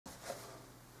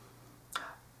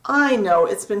I know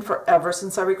it's been forever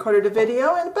since I recorded a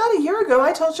video, and about a year ago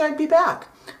I told you I'd be back.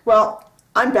 Well,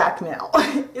 I'm back now.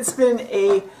 It's been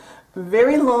a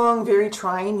very long, very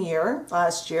trying year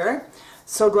last year.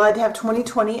 So glad to have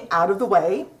 2020 out of the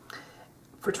way.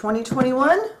 For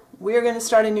 2021, we're going to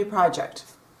start a new project.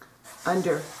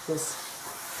 Under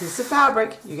this piece of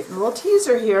fabric, you're getting a little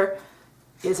teaser here,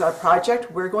 is our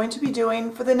project we're going to be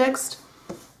doing for the next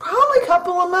probably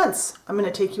couple of months. I'm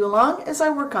going to take you along as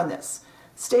I work on this.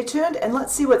 Stay tuned and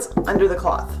let's see what's under the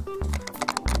cloth.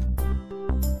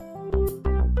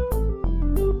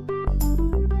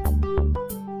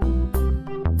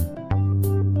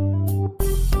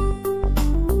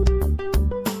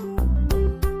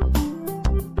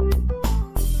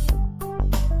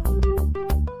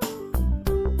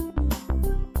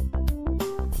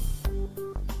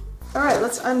 All right,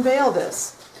 let's unveil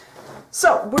this.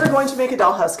 So we're going to make a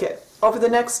dollhouse kit. Over the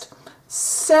next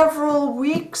several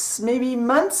weeks, maybe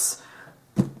months,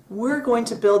 we're going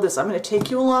to build this. I'm going to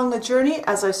take you along the journey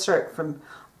as I start from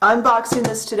unboxing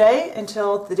this today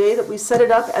until the day that we set it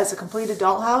up as a completed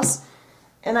dollhouse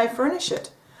and I furnish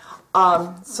it.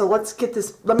 So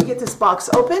let me get this box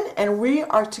open and we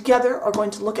are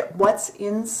going to look at what's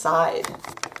inside.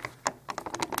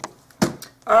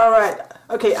 All right.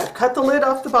 Okay, I've cut the lid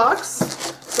off the box,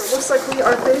 so it looks like we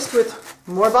are faced with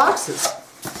more boxes.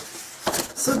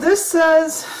 So this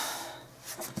says,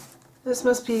 this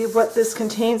must be what this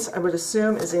contains, I would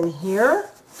assume is in here.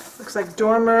 Looks like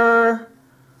dormer,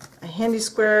 a handy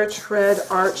square, tread,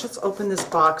 arch. Let's open this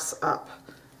box up.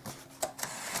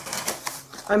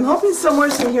 I'm hoping somewhere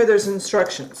in here there's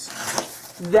instructions.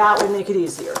 That would make it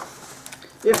easier.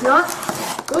 If not,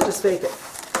 we'll just fake it.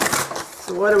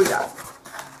 So what do we got?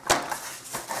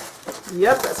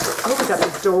 Yep, that's it. Oh, we got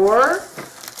the door.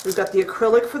 We've got the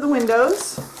acrylic for the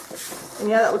windows. And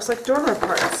yeah, that looks like dormer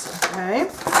parts. Okay,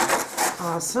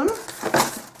 awesome.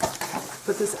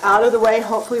 Put this out of the way,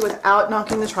 hopefully without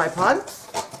knocking the tripod.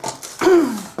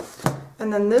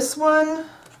 And then this one,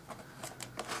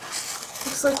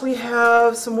 looks like we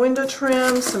have some window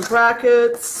trim, some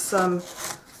brackets, some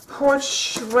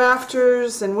porch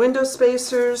rafters and window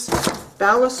spacers,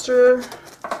 baluster,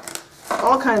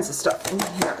 all kinds of stuff in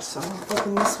here. So I'll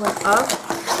open this one up.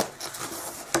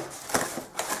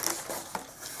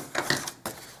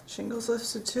 Shingles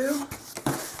listed too.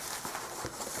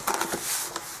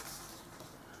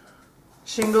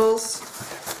 Shingles.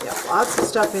 Yeah, lots of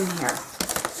stuff in here.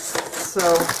 So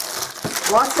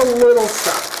lots of little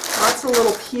stuff. Lots of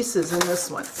little pieces in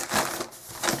this one.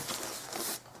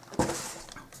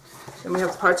 Then we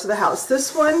have parts of the house.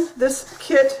 This one, this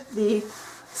kit, the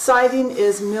siding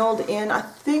is milled in. I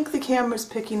think the camera's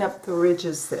picking up the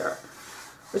ridges there,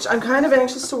 which I'm kind of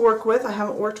anxious to work with. I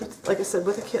haven't worked with, like I said,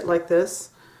 with a kit like this.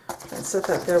 And set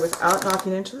that there without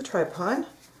knocking into the tripod.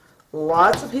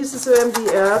 Lots of pieces of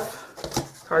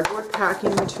MDF, cardboard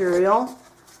packing material.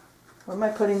 Where am I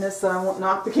putting this so I won't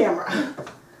knock the camera?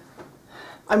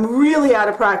 I'm really out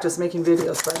of practice making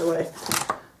videos, by the way.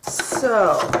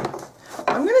 So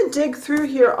I'm going to dig through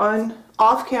here on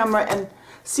off camera and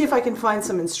see if I can find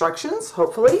some instructions,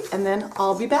 hopefully, and then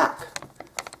I'll be back.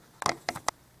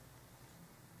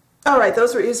 All right,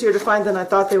 those were easier to find than I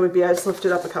thought they would be. I just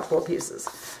lifted up a couple of pieces.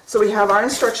 So we have our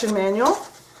instruction manual,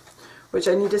 which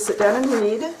I need to sit down and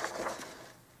read,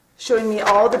 showing me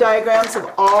all the diagrams of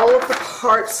all of the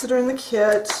parts that are in the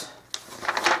kit,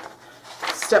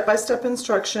 step-by-step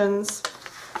instructions.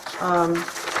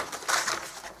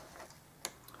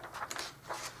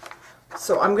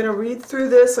 So I'm going to read through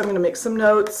this, I'm going to make some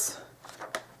notes,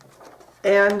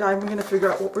 and I'm going to figure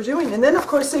out what we're doing. And then, of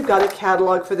course, they've got a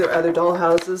catalog for their other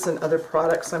dollhouses and other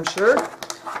products, I'm sure.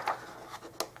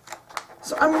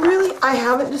 So I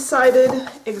haven't decided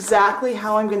exactly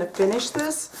how I'm going to finish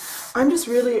this. I'm just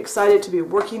really excited to be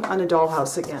working on a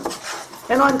dollhouse again,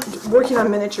 and on working on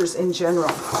miniatures in general.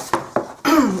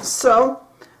 So,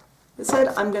 as I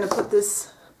said, I'm going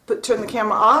to turn the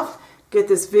camera off, get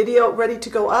this video ready to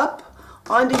go up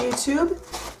onto YouTube,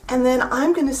 and then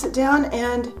I'm going to sit down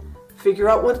and figure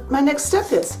out what my next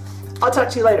step is. I'll talk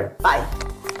to you later. Bye.